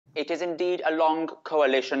It is indeed a long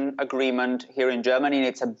coalition agreement here in Germany, and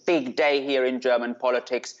it's a big day here in German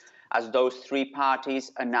politics as those three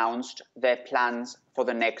parties announced their plans for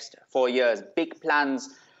the next 4 years. Big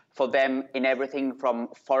plans for them in everything from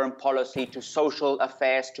foreign policy to social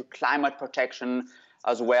affairs to climate protection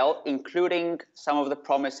as well, including some of the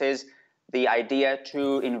promises, the idea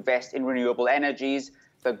to invest in renewable energies,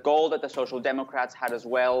 the goal that the Social Democrats had as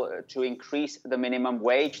well to increase the minimum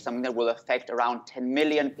wage, something that will affect around 10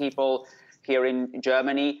 million people here in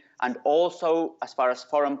Germany. And also, as far as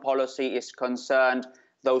foreign policy is concerned,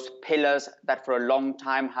 those pillars that for a long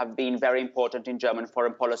time have been very important in German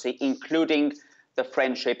foreign policy, including the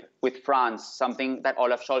friendship with France, something that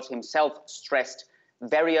Olaf Scholz himself stressed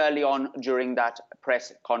very early on during that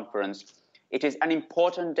press conference. It is an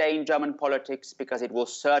important day in German politics because it will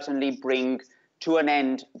certainly bring to an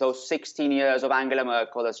end those 16 years of Angela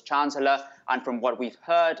Merkel as Chancellor. And from what we've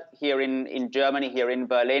heard here in Germany, here in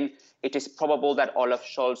Berlin, it is probable that Olaf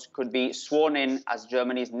Scholz could be sworn in as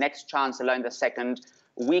Germany's next Chancellor in the second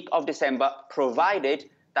week of December, provided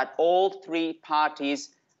that all three parties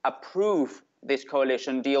approve this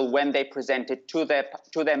coalition deal when they present it to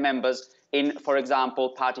their members in, for example,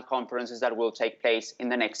 party conferences that will take place in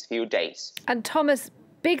the next few days. And Thomas,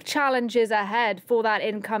 big challenges ahead for that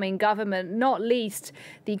incoming government, not least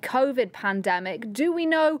the COVID pandemic. Do we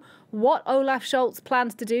know what Olaf Scholz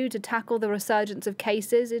plans to do to tackle the resurgence of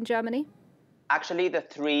cases in Germany? Actually, the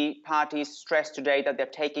three parties stressed today that they're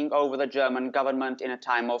taking over the German government in a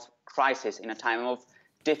time of crisis, in a time of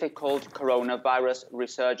difficult coronavirus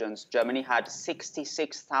resurgence. Germany had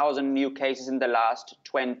 66,000 new cases in the last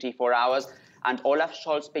 24 hours. And Olaf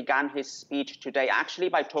Scholz began his speech today actually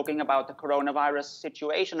by talking about the coronavirus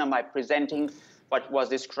situation and by presenting what was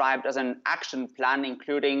described as an action plan,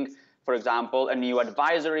 including, for example, a new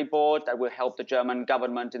advisory board that will help the German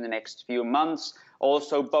government in the next few months,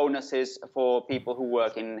 also bonuses for people who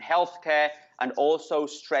work in healthcare, and also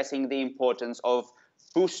stressing the importance of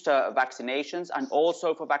booster vaccinations and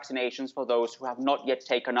also for vaccinations for those who have not yet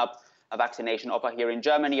taken up a vaccination offer here in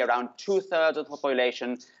Germany. Around 2/3 of the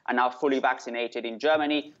population are now fully vaccinated in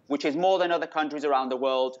Germany, which is more than other countries around the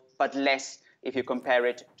world, but less if you compare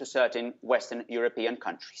it to certain Western European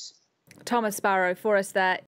countries. Thomas Sparrow for us there.